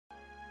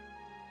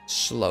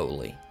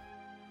slowly.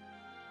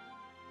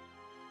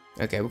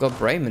 Okay, we got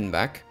Bremen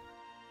back.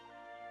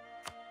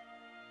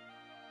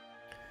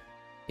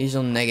 He's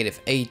on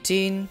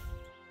 -18.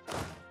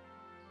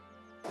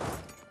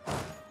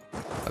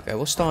 Okay,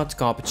 we'll start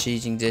carpet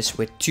cheesing this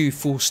with 2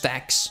 full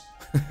stacks.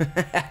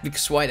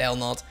 Because why the hell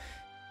not?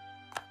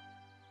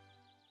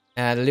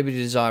 The Liberty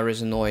Desire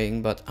is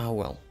annoying, but ah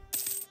well.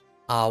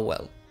 Ah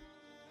well.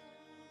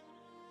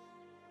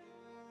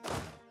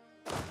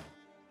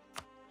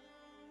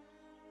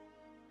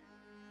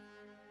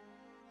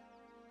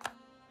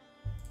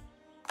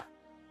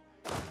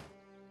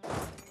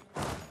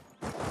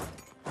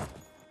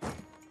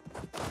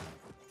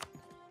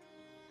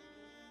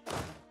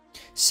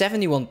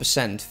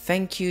 %71%.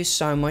 Thank you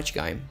so much,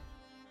 game.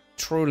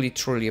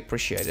 Truly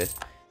appreciate it.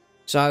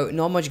 So,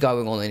 not much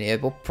going on in here.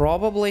 We'll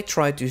probably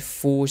try to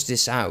force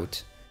this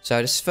out. So,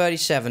 there's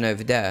 37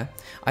 over there.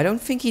 I don't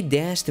think he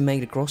dares to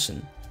make the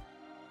crossing.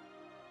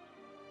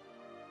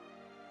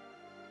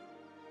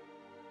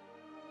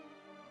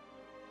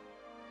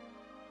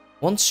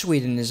 Once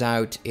Sweden is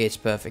out, it's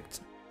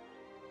perfect.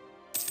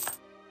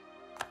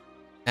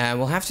 And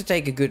we'll have to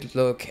take a good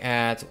look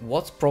at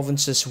what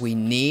provinces we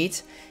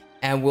need.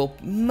 And we'll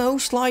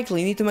most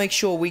likely need to make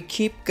sure we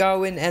keep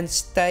going and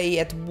stay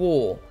at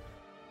war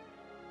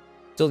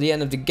till the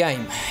end of the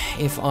game,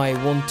 if I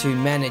want to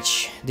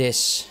manage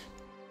this.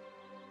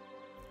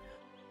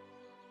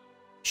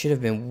 Should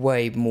have been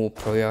way more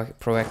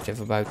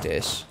proactive about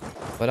this,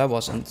 but I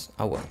wasn't.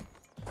 I will.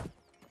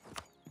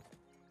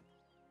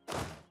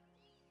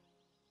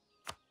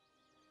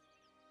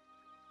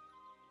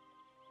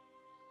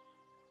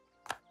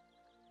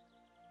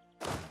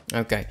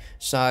 Okay,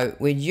 so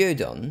with you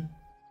done,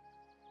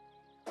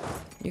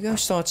 you go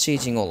start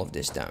sieging all of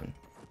this down.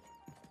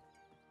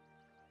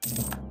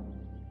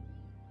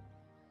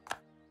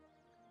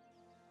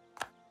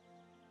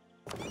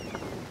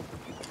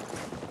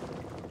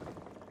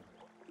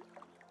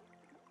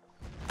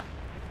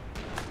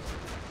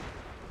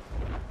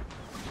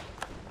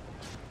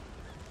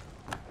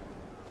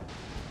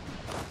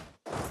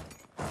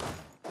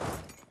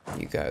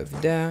 You go over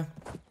there.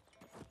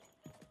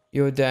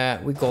 You're there.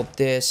 We got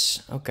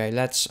this. Okay,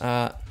 let's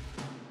 9.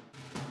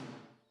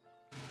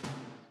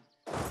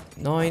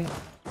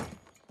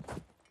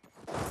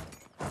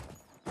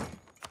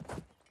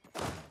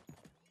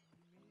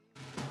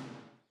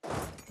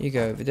 You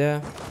go over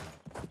there.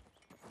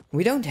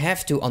 We don't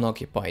have to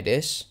unoccupy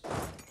this.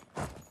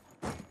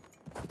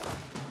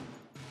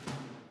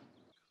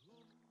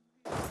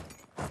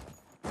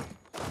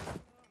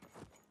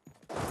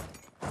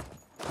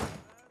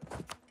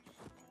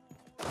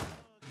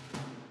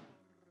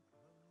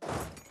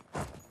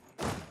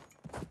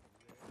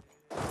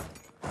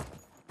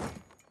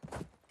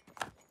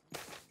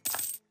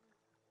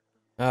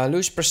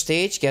 Lose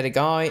prestige, get a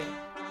guy,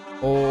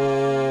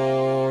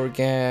 or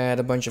get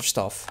a bunch of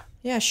stuff.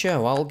 Yeah,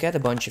 sure, I'll get a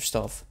bunch of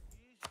stuff.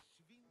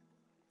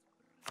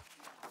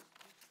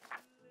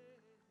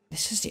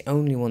 This is the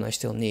only one I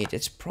still need.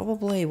 It's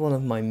probably one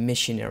of my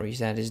missionaries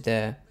that is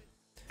there.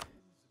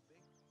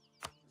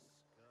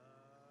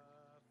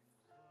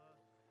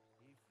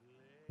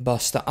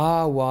 Basta.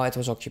 Ah, well, it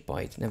was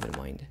occupied. Never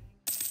mind.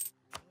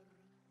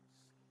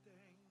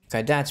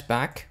 Okay, that's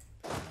back.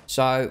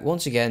 So,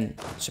 once again,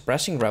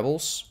 suppressing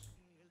rebels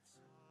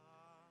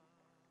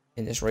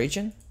in this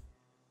region.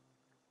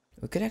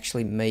 We could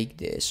actually make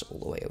this all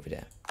the way over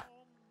there.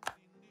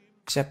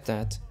 Accept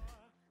that.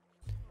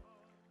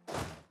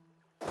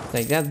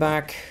 Take that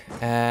back.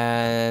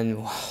 And,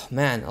 oh,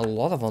 man, a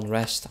lot of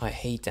unrest. I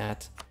hate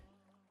that.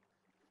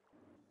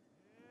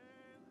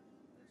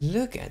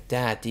 Look at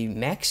that. The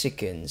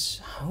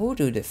Mexicans. Who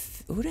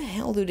the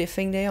hell do they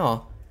think they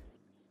are?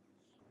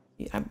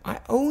 I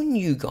own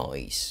you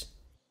guys.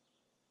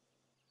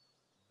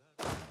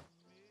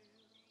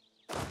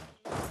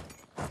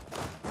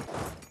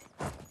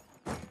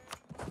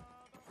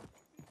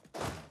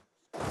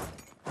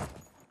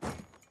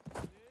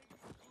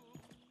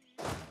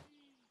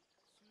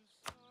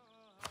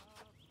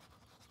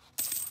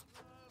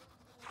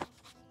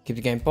 Keep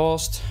the game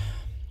paused.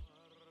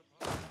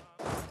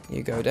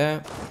 You go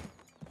there.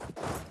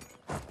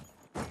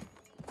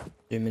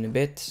 Zoom in a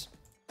bit.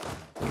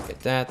 You get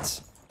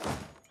that.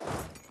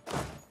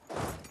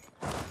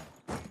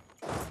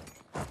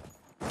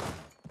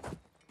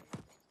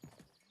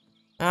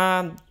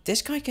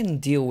 This guy can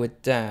deal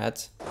with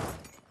that.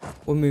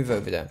 We'll move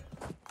over there.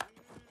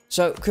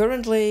 So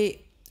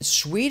currently,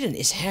 Sweden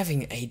is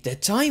having the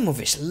time of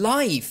his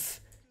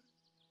life.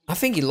 I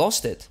think he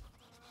lost it.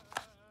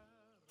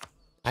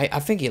 I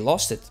think he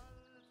lost it.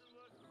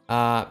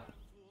 Oh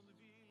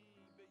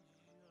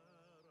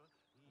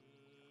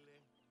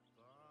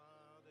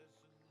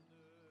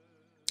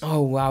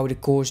wow, the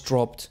course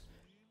dropped.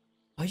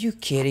 Are you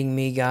kidding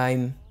me,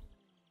 game?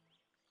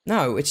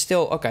 No, it's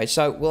still... Okay,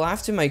 so we'll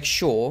have to make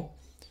sure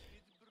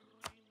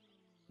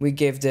we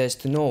give this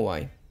to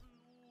Norway.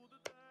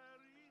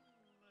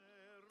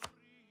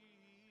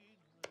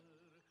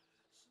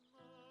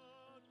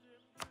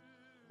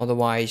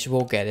 Otherwise,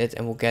 we'll get it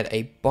and we'll get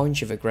a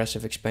bunch of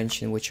aggressive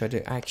expansion, which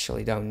I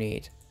actually don't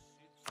need.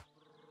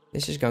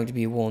 This is going to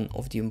be one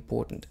of the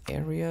important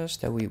areas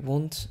that we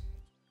want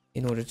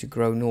in order to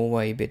grow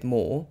Norway a bit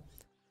more.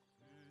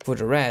 For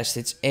the rest,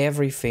 it's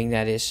everything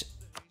that is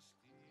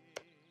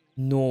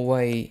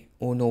Norway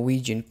or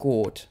Norwegian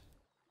court.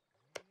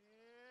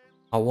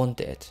 I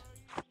want it.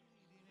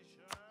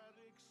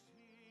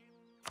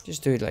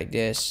 Just do it like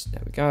this.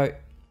 There we go.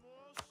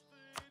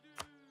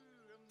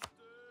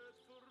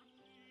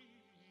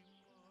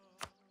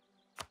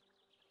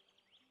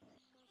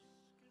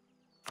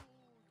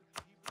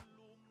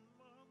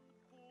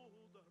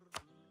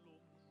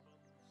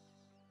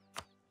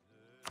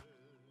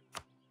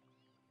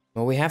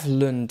 Well, we have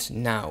Lund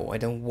now. I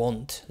don't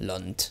want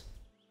Lund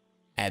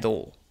at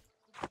all.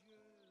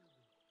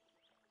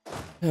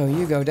 Oh,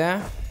 you go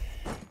there.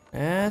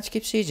 Let's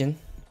keep sieging.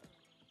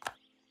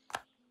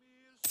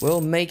 We'll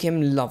make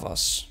him love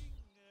us.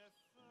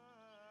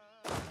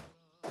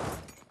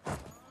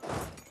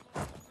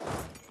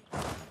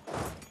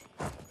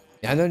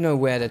 I don't know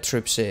where the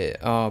troops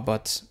are,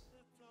 but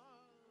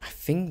I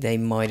think they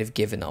might have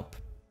given up.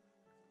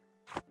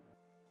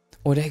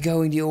 Or they're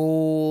going the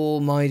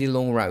almighty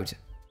long route.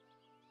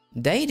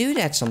 They do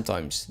that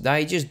sometimes.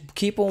 They just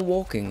keep on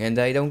walking and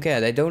they don't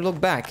care. They don't look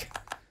back.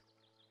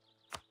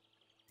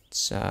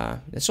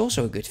 That's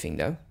also a good thing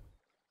though.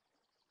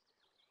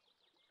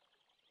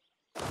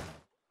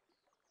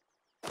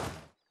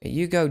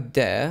 You go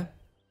there.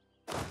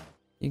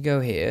 You go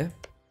here.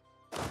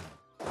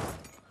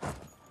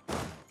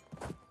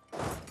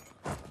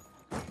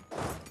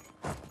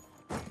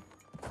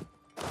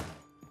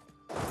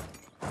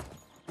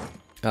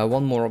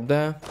 One more up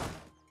there.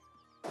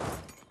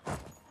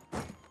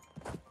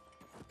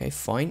 Okay,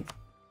 fine.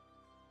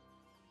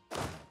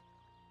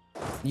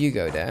 You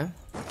go there.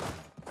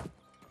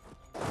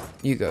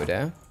 You go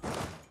there.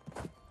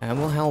 And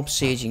we'll help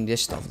sieging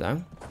this stuff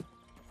down.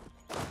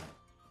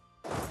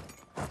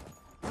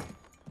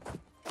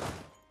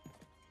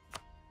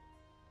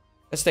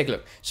 Let's take a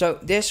look. So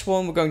this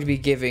one we're going to be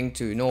giving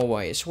to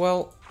Norway as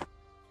well.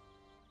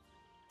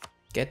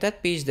 Get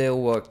that peace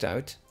deal worked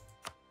out.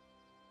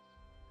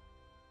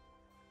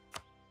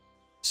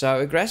 So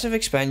aggressive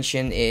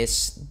expansion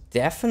is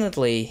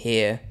definitely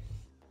here.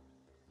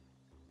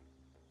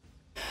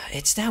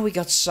 It's that we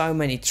got so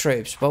many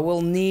troops, but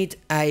we'll need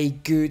a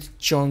good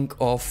chunk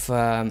of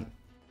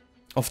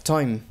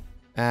time.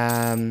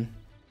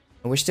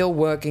 We're still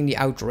working the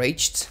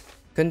outraged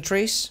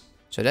countries,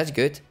 so that's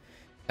good.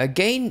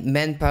 Gain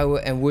manpower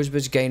and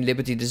Wurzburg gain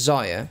liberty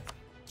desire.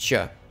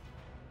 Sure.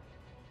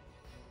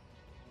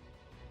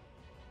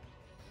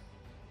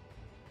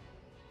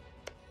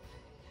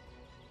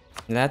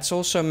 Let's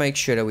also make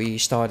sure that we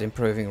start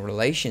improving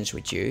relations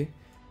with you,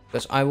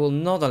 because I will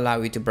not allow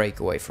you to break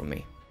away from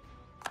me.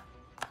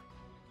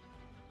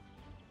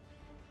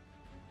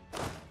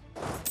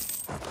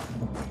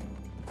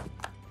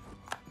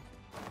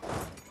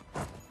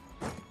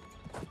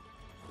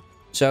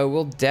 So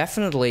we'll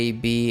definitely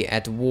be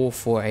at war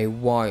for a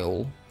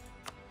while.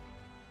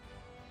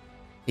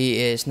 He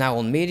is now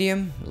on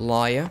medium,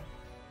 liar.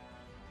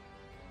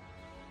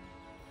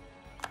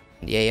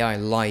 The AI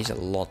lies a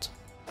lot.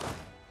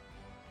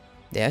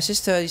 This is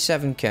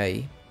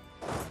 37k.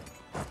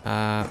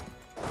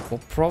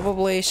 We'll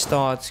probably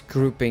start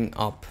grouping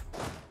up.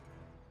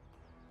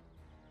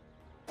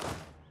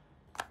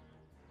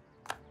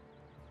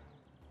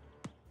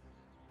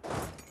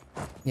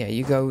 Yeah,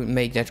 you go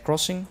make that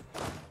crossing.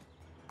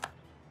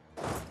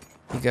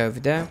 You go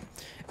over there.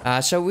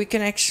 So we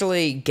can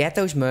actually get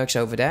those mercs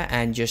over there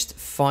and just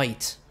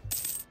fight.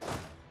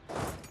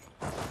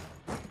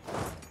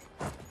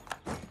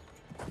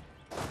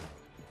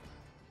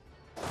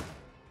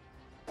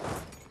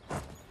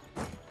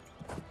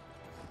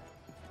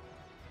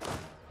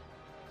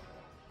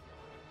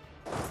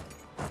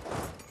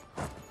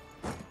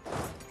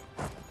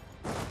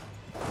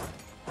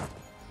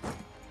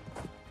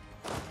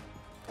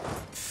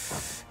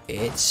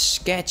 It's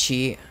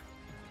sketchy.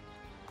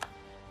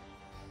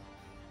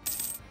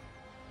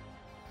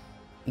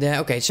 There,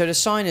 okay, so the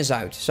sign is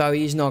out, so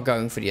he's not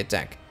going for the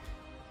attack.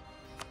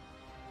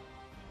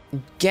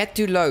 Get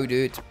too low,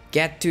 dude.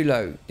 Get too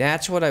low.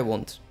 That's what I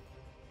want.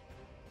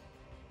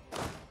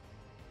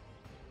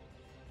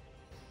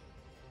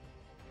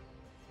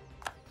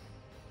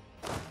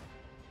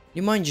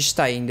 You mind just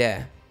staying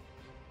there?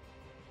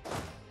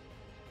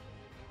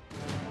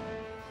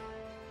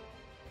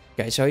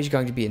 Okay, so he's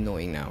going to be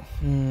annoying now.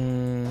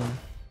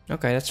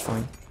 Okay, that's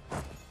fine.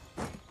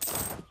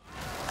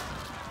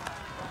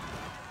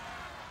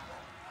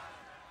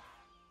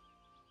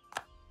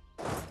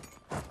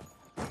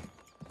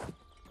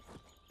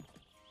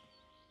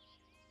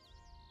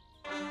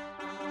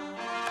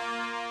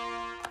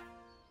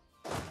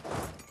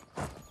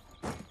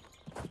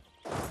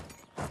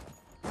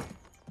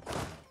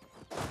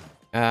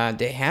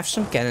 They have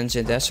some cannons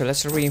in there, so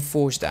let's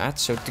reinforce that,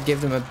 so to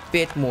give them a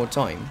bit more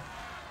time.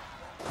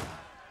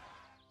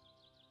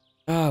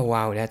 Oh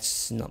wow,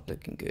 that's not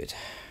looking good.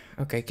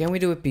 Okay, can we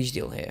do a peace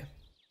deal here?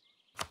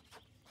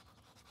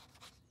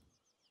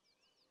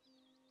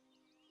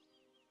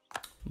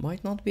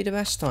 Might not be the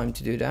best time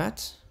to do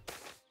that.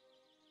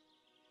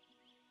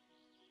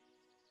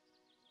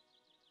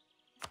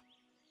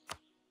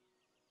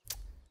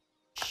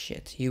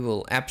 Shit, he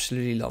will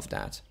absolutely love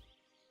that.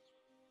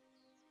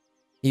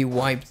 He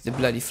wiped the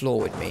bloody floor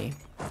with me.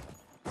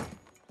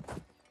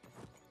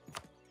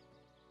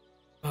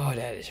 Oh,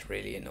 that is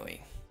really annoying.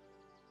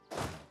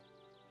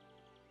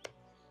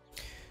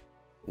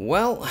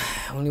 Well,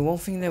 only one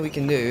thing that we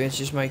can do is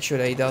just make sure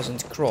that he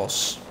doesn't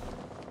cross.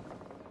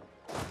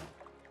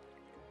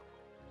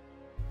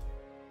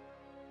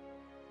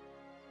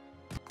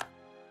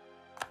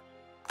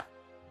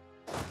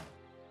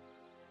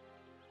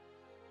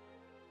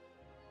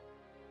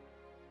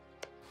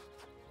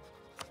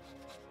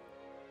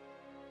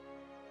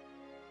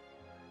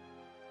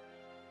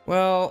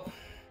 Well,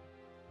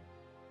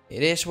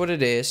 it is what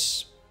it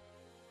is.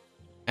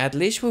 At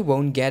least we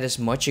won't get as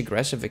much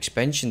aggressive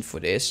expansion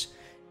for this.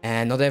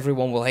 And not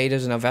everyone will hate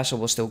us and our vessel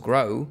will still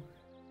grow.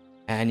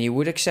 And you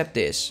would accept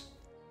this.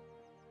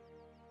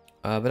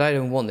 But I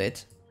don't want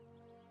it.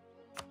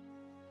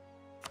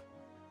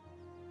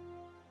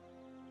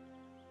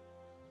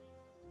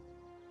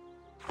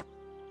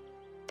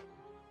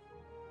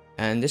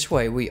 And this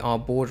way we are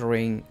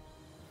bordering...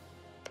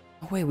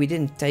 Oh wait, we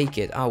didn't take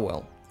it. Oh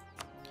well.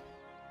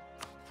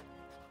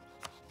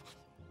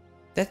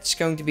 That's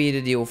going to be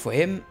the deal for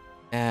him.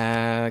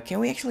 Can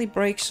we actually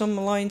break some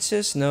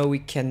alliances? No, we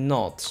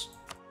cannot.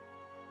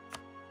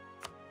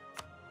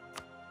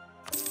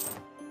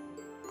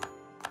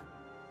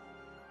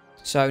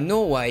 So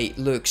Norway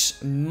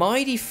looks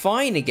mighty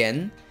fine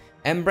again.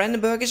 And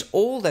Brandenburg is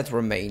all that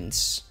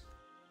remains.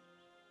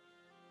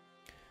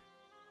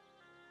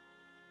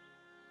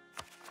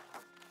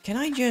 Can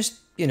I just,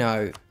 you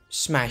know,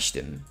 smash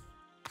them?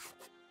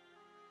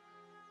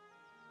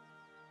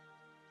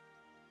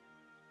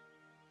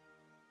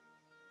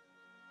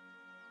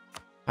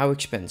 How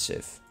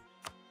expensive?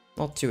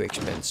 Not too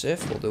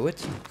expensive, we'll do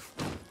it.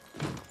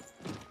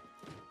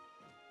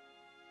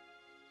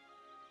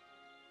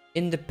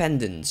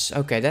 Independence.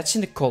 Okay, that's in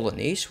the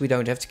colonies. We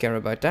don't have to care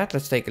about that.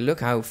 Let's take a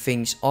look how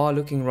things are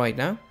looking right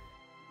now.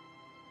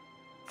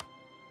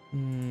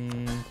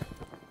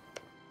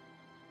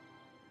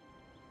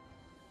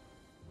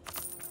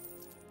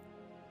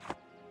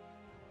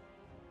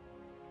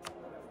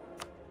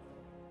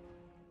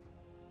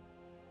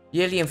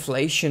 Yearly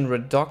inflation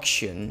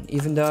reduction,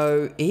 even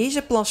though he's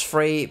a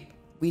 +3,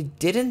 we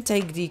didn't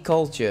take the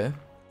culture.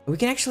 We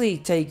can actually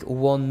take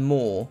one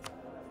more.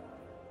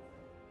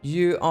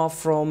 You are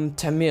from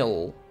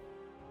Tamil.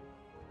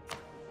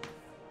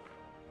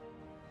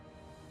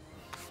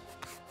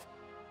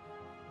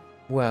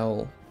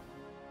 Well.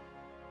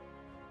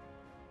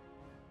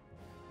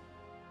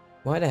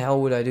 Why the hell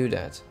would I do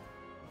that?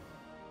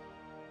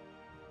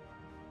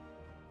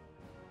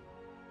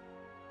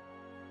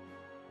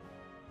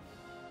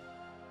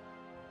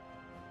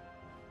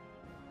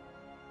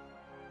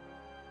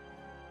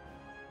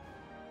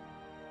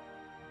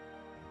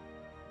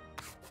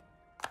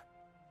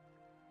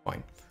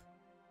 Fine.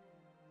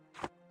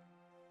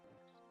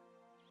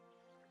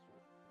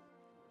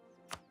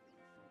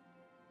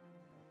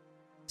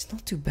 It's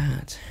not too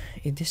bad.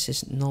 This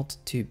is not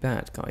too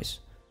bad, guys.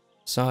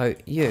 So,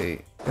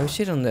 you go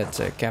sit on that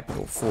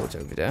capital fort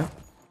over there.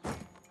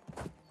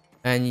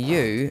 And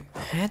you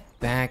head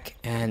back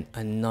and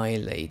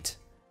annihilate.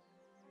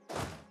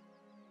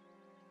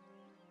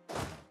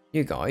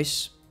 You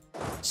guys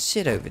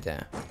sit over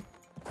there.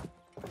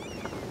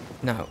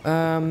 Now,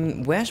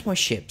 where's my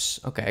ships?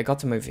 Okay, I got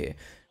them over here.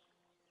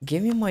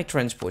 Give me my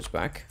transports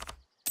back.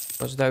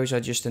 Because those are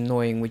just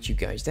annoying with you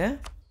guys there.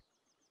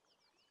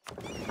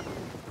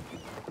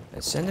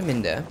 Let's send them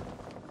in there.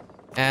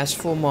 As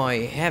for my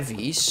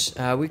heavies,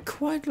 we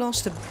quite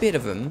lost a bit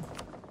of them.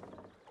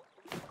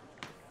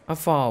 How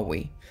far are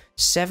we?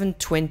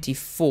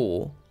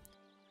 724.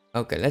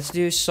 Okay, let's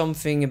do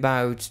something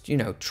about, you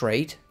know,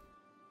 trade.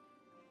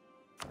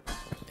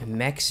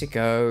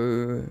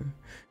 Mexico.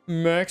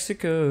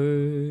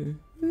 Mexico.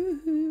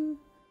 Woohoo.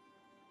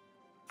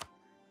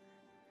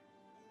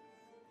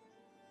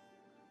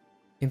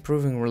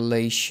 Improving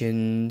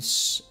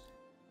relations.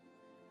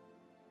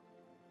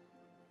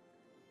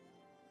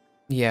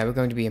 Yeah, we're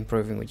going to be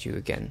improving with you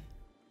again.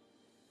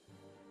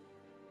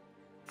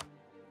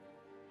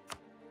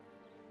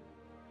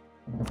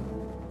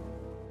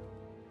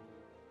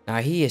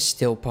 Now he is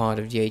still part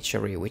of the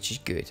HRE, which is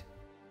good.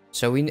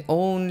 So we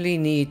only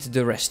need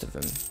the rest of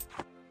them.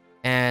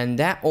 And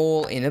that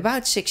all in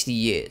about 60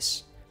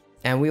 years.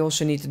 And we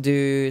also need to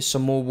do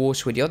some more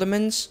wars with the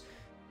Ottomans.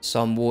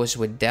 Some wars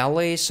with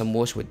Delhi, some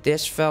wars with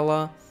this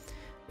fella.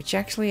 Which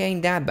actually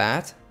ain't that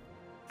bad.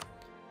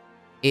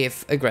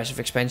 If aggressive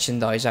expansion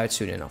dies out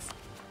soon enough.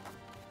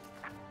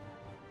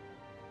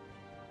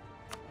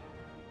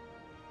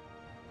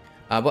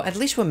 But at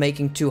least we're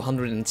making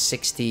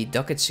 260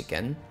 ducats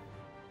again.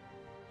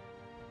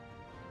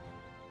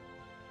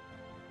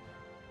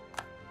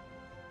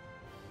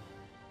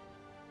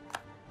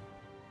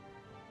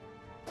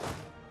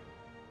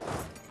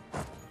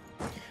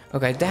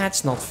 Okay,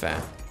 that's not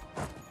fair.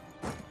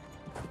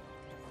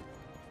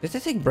 Did I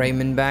take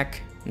Bremen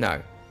back?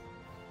 No.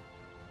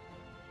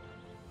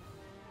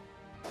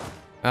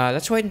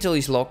 Let's wait until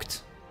he's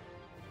locked.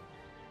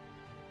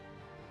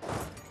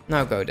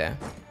 Now go there.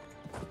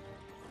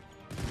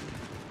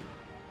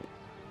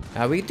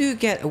 We do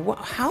get...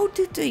 How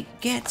did they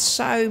get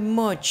so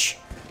much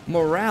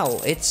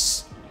morale?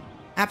 It's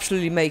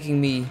absolutely making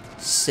me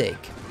sick.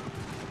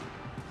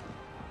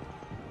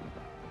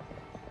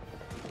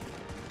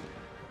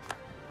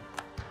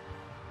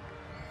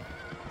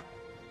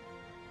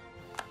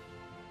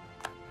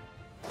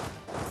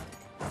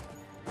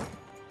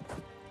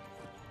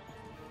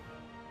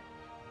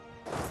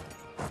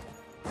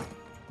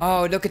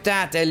 Oh, look at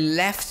that. They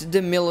left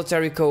the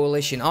military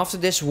coalition. After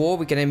this war,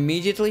 we can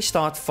immediately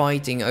start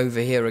fighting over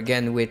here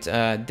again with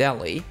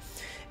Delhi.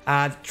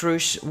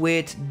 Truce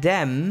with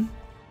them.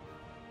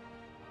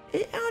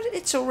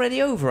 It's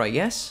already over, I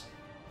guess.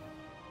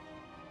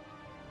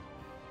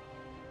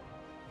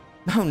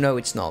 Oh, no,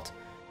 it's not.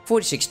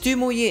 46. 2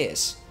 more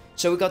years.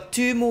 So we got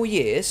 2 more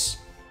years.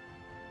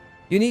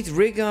 You need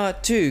Riga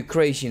too,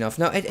 crazy enough.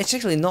 No, it's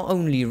actually not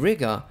only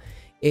Riga.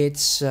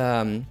 It's...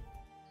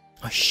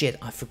 Oh shit,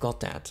 I forgot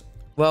that.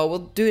 Well, we'll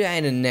do that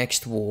in the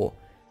next war.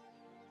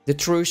 The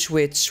truce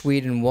with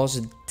Sweden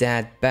wasn't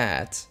that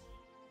bad.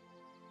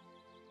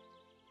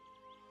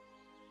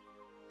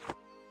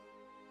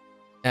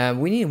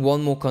 We need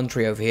 1 more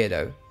country over here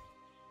though.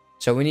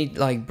 So we need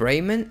like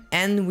Bremen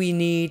and we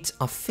need,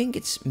 I think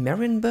it's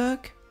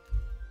Marienburg?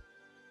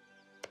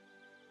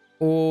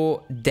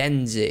 Or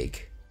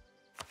Danzig.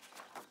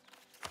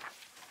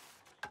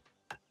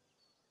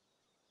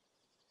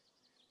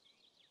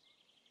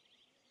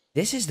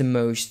 This is the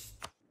most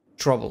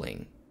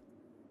troubling.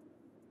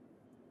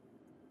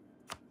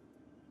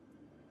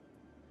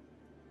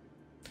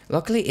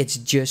 Luckily, it's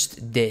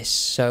just this.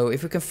 So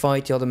if we can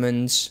fight the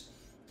Ottomans,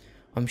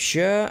 I'm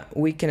sure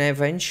we can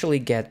eventually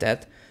get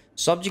that.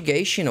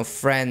 Subjugation of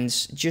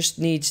France just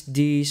needs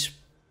these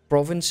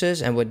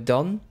provinces and we're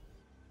done.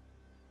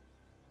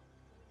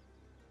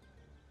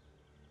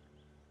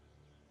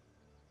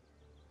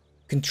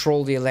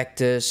 Control the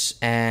electors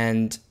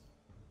and...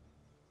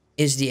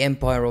 is the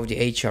empire of the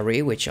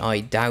HRE, which I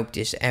doubt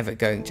is ever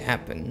going to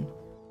happen.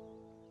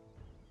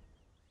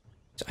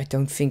 So I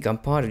don't think I'm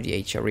part of the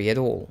HRE at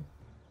all.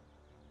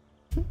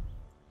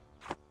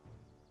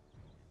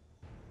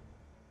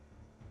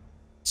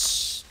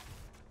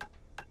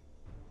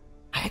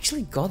 I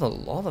actually got a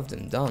lot of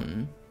them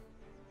done.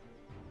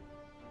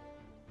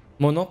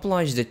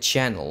 Monopolize the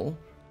channel.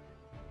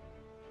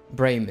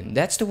 Bremen,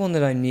 that's the one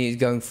that I need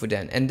going for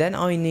then. And then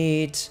I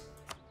need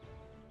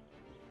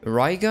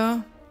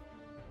Riga.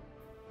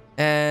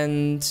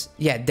 And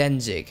yeah,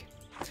 Danzig.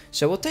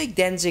 So we'll take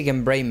Danzig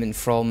and Bremen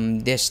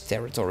from this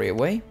territory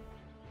away.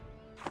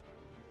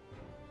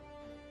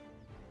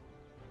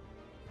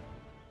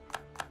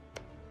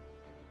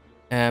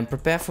 And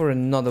prepare for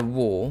another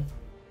war.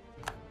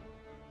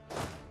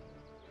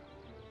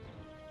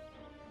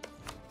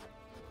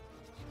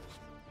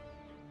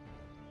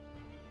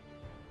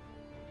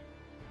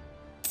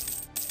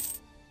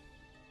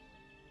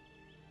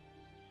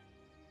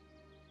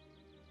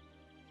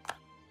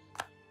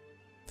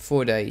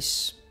 Four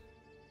days.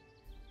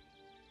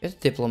 Get a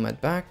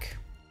diplomat back.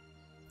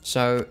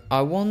 So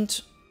I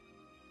want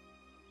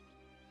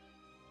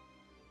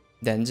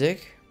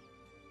Danzig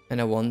and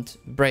I want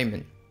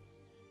Bremen.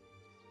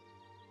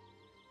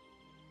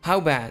 How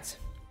bad?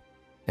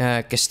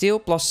 Castile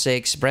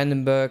 +6,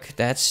 Brandenburg,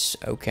 that's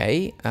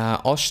okay.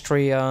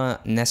 Austria,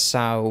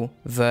 Nassau,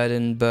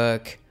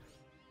 Württemberg,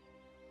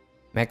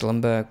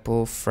 Mecklenburg,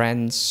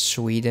 France,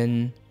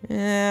 Sweden.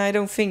 I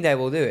don't think they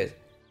will do it.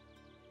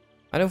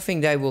 I don't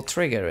think they will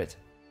trigger it.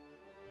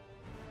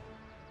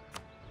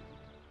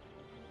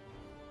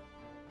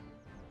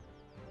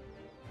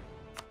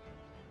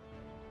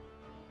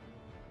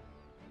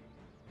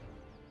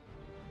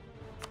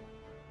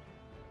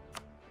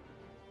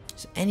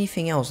 Is there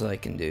anything else that I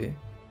can do?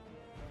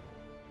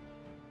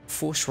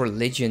 Force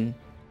religion.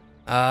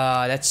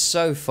 That's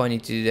so funny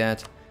to do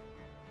that.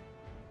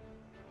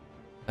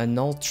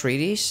 Annul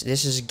treaties.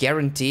 This is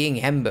guaranteeing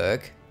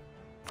Hamburg.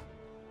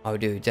 Oh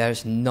dude,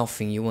 there's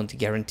nothing you want to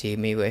guarantee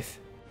me with.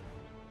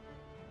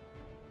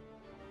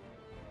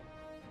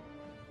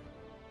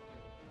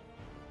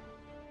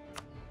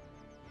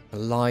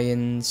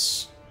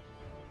 Alliance.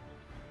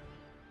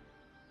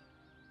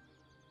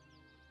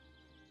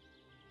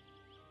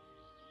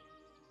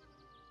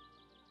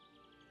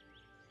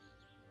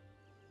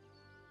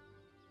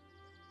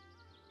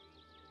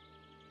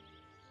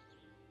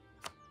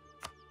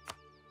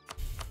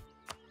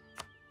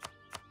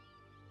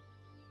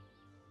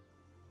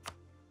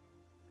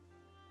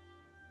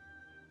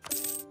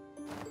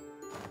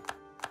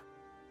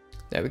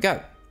 There we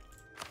go.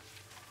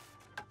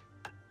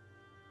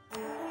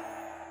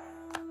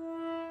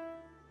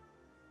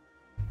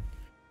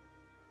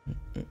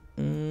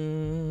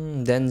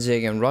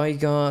 Danzig and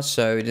Riga.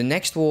 So the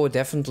next war,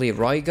 definitely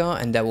Riga,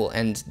 and that will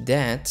end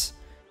that.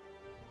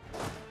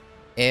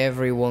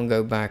 Everyone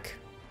go back.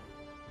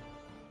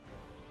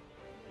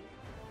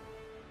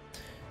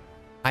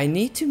 I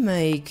need to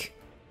make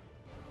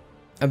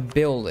a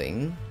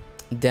building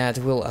that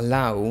will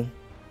allow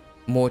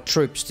more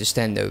troops to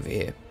stand over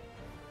here.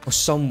 Or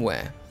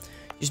somewhere.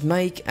 Just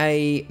make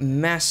a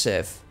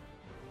massive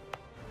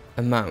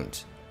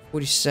amount.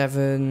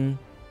 47...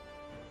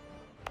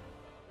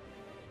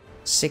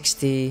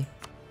 60...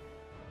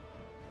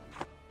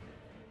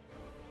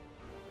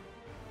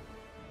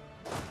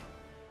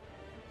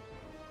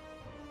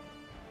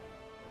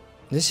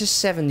 This is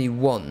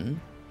 71.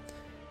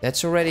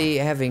 That's already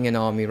having an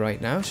army right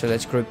now, so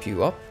let's group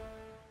you up.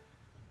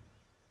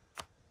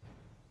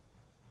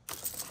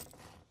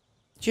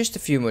 Just a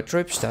few more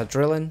troops, start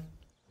drilling.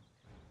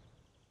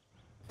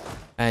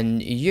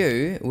 And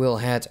you will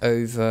head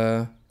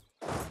over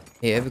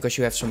here, because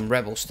you have some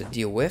rebels to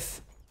deal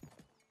with.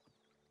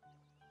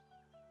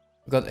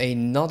 Got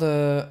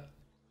another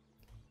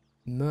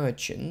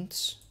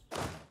merchant.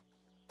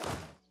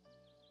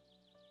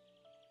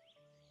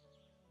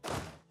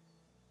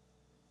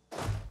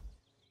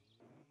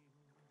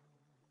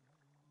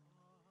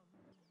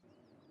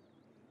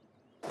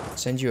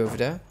 Send you over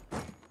there.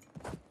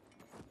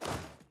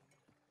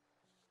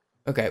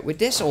 Okay, with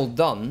this all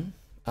done,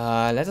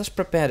 let us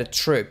prepare the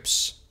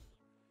troops.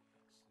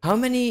 How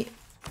many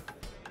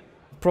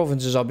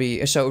provinces are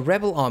be... So,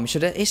 rebel army. So,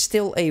 there is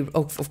still a...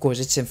 Oh, of course,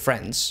 it's in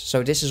France.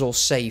 So, this is all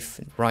safe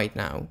right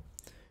now.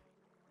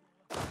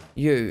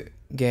 You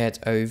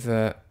get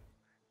over...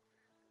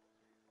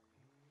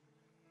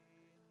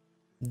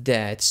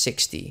 There, it's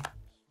 60.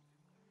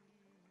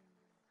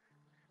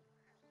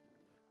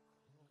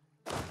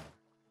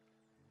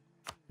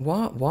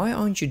 Why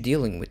aren't you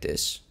dealing with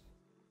this?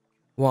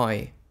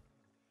 Why?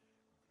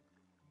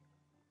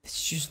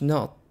 It's just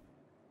not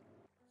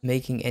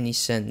making any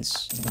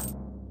sense.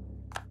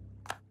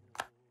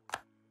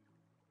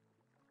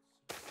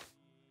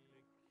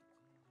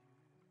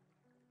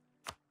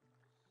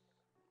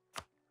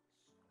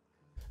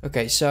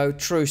 Okay, so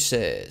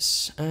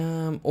truces.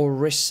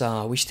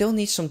 Orissa. We still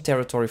need some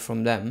territory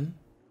from them.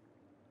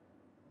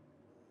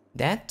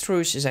 That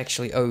truce is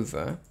actually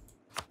over.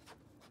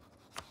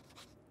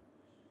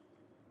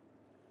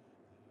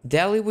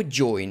 Delhi would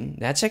join.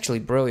 That's actually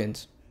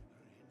brilliant.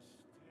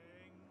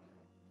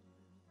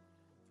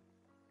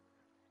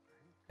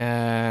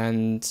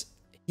 And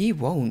he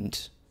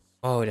won't.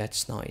 Oh,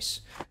 that's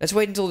nice. Let's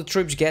wait until the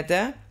troops get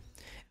there.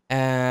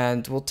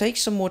 And we'll take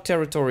some more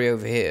territory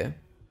over here.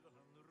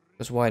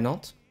 Because why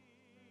not?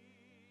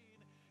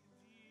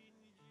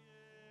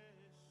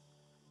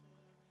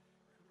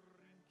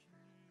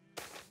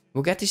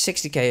 We'll get the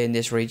 60k in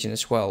this region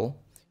as well.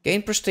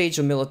 Gain prestige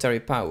or military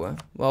power.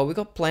 Well, we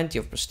got plenty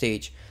of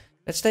prestige.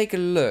 Let's take a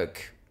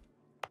look.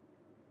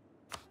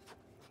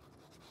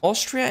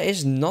 Austria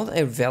is not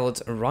a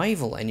valid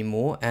rival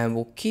anymore, and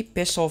we'll keep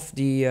piss off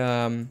the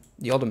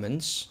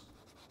Ottomans.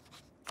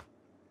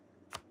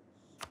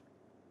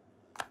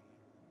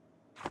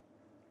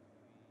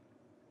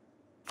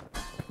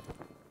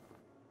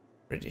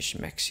 British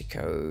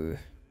Mexico.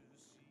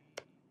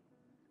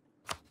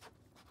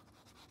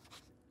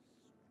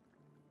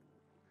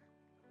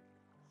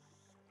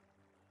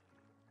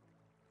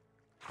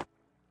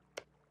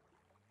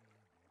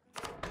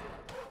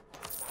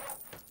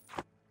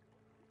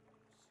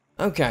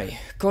 Okay,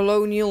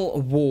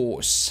 colonial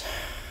wars.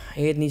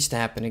 It needs to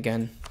happen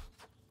again.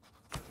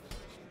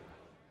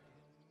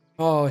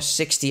 Oh,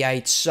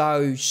 68,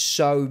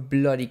 so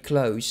bloody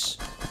close.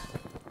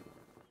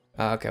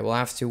 Okay, we'll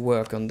have to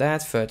work on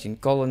that. 13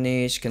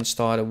 colonies, can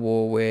start a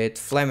war with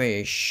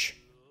Flemish.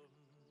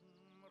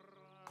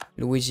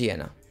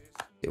 Louisiana,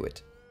 do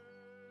it.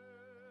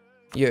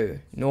 You,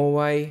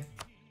 Norway.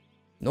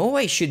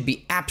 Norway should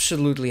be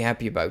absolutely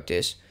happy about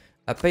this.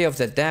 Pay off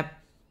that debt.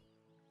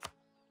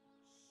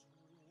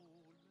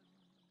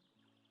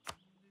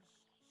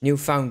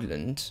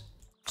 Newfoundland.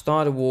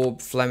 Start a war,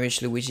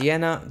 Flemish,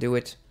 Louisiana. Do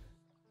it.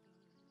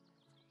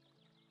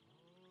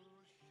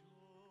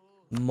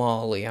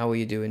 Mali, how are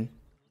you doing?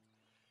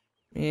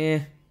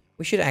 Yeah,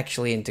 we should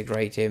actually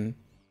integrate him.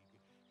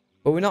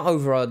 But we're not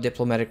over our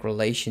diplomatic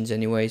relations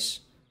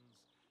anyways.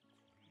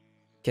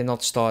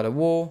 Cannot start a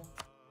war.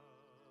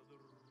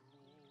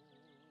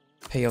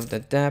 Pay off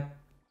that debt.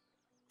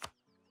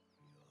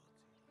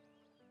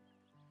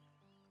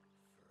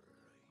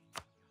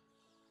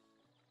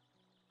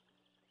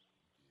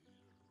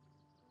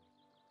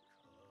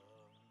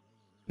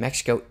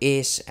 Mexico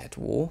is at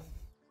war.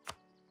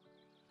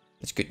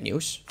 That's good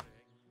news.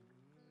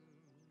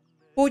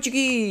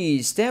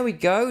 Portuguese! There we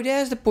go.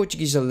 There's the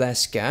Portuguese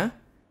Alaska.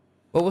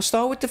 Well, we'll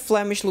start with the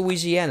Flemish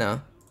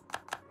Louisiana.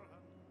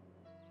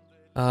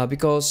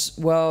 Because,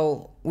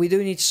 well, we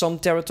do need some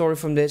territory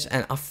from this.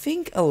 And I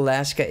think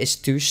Alaska is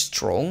too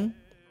strong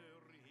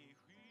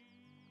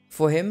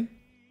for him.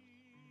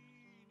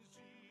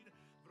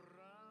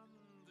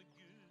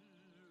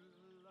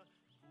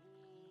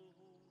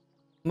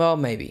 Well,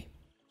 maybe.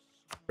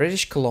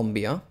 British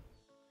Columbia.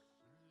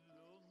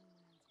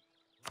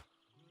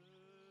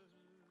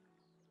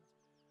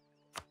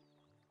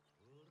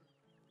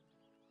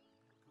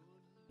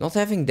 Not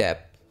having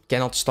debt.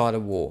 Cannot start a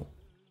war.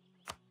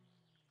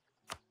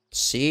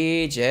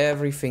 Siege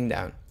everything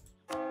down.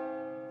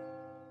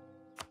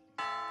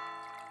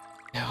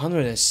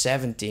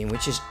 117,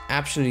 which is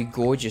absolutely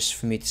gorgeous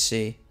for me to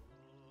see.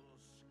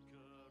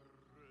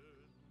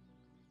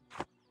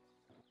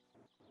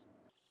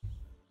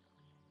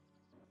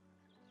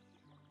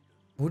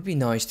 Would be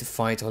nice to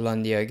fight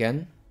Hollandia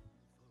again.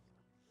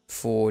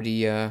 For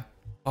the...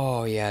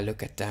 Oh yeah,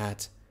 look at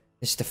that.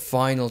 It's the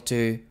final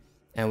two.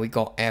 And we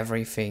got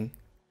everything.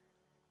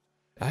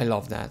 I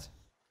love that.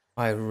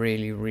 I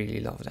really, really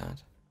love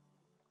that.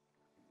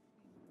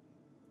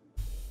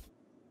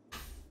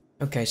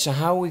 Okay, so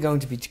how are we going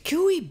to be...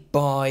 Can we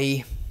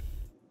buy...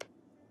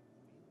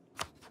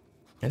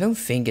 I don't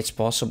think it's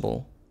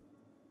possible.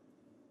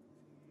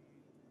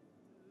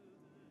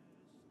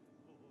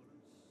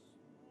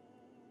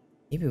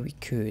 Maybe we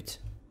could.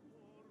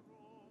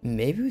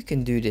 Maybe we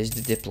can do this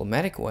the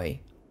diplomatic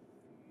way.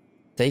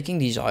 Taking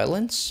these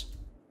islands.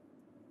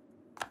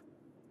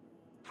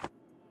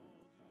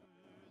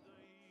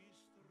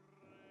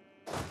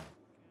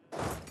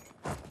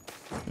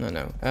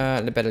 No.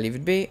 Better leave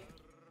it be.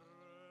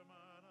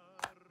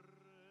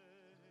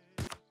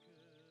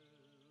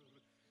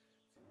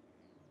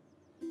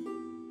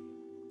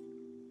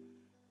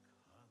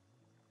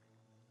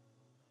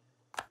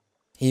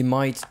 He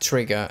might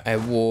trigger a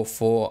war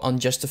for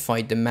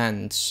unjustified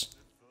demands.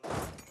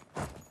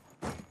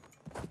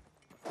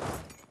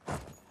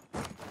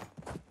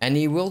 And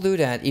he will do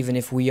that even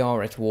if we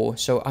are at war.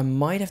 So I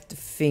might have to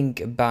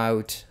think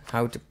about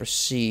how to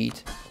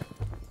proceed.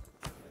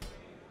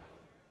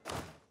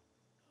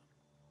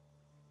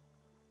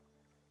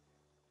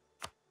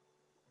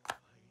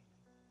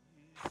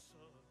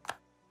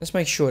 Let's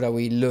make sure that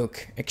we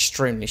look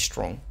extremely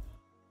strong.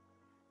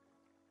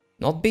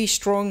 Not be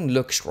strong,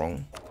 look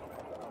strong.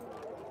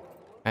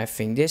 I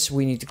think this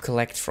we need to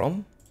collect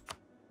from.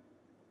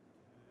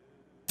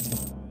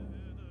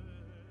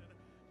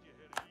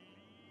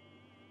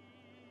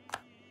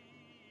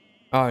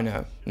 Oh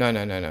no.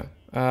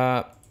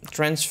 No.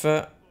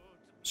 Transfer.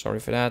 Sorry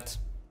for that.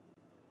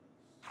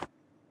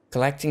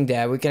 Collecting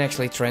there, we can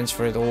actually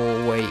transfer it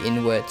all the way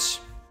inwards.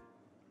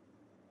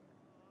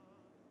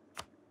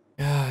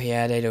 Oh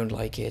yeah, they don't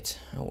like it.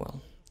 Oh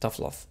well, tough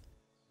love.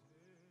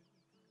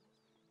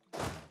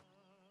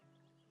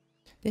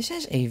 This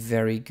has a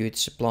very good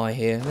supply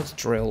here. Let's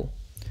drill.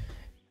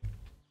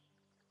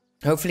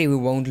 Hopefully we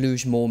won't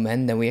lose more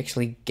men than we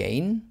actually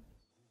gain.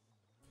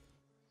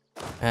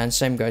 And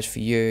same goes for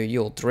you.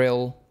 You'll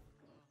drill.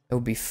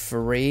 It'll be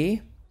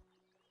free.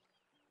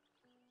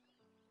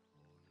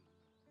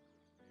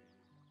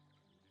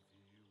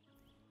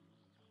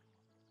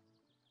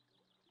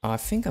 I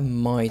think I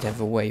might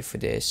have a way for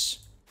this.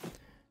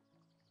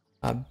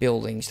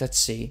 Buildings, let's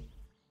see.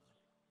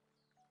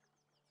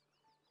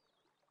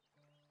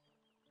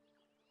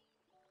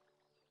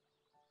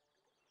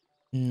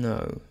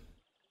 No.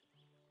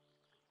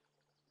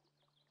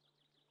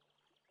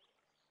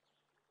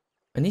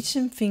 I need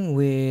something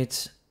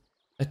with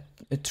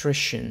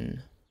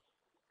attrition.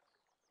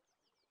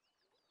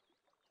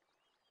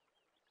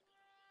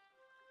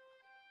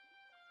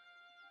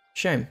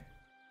 Shame.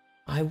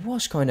 I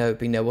was kind of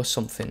hoping there was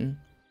something.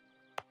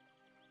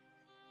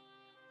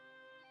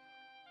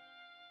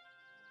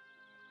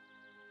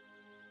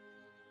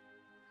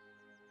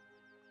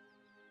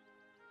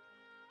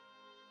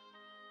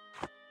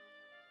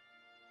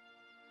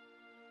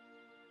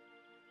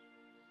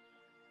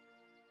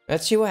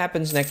 Let's see what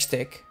happens next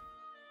tick.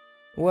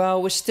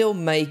 Well, we're still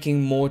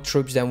making more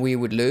troops than we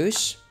would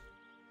lose.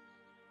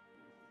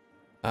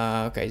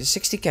 Okay, the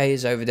 60k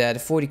is over there, the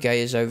 40k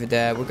is over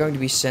there. We're going to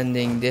be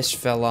sending this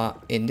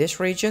fella in this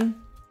region.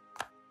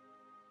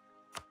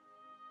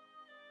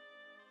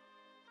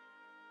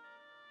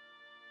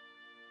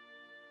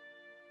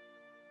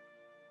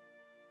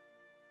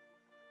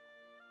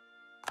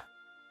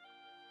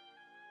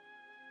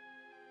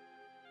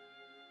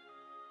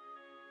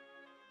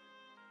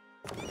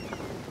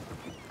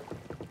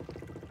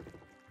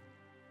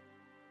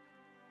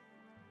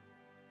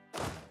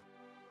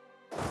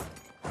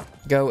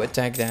 Go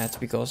attack that,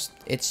 because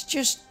it's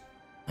just...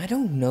 I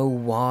don't know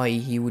why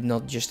he would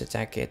not just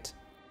attack it.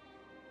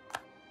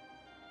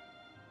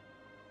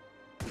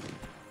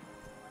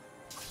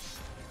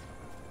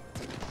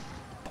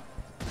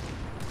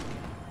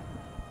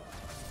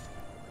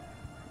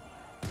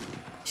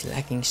 He's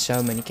lacking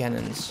so many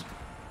cannons.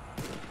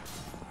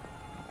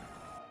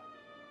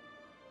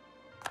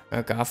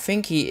 Okay, I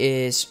think he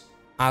is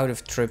out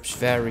of troops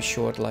very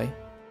shortly.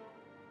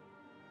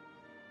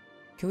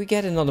 Can we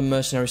get another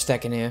mercenary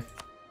stack in here?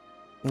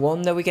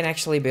 One that we can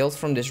actually build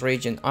from this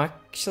region.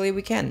 Actually,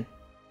 we can.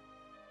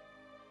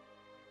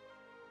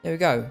 There we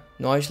go.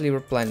 Nicely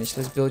replenished.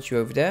 Let's build you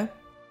over there.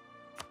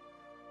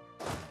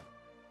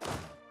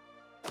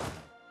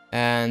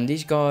 And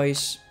these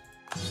guys...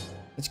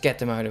 Let's get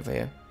them out of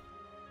here.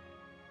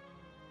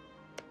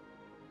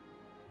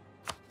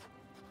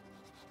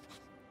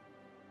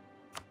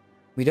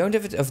 We don't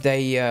have it... If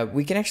they...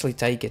 we can actually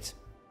take it.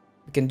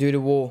 We can do the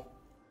war.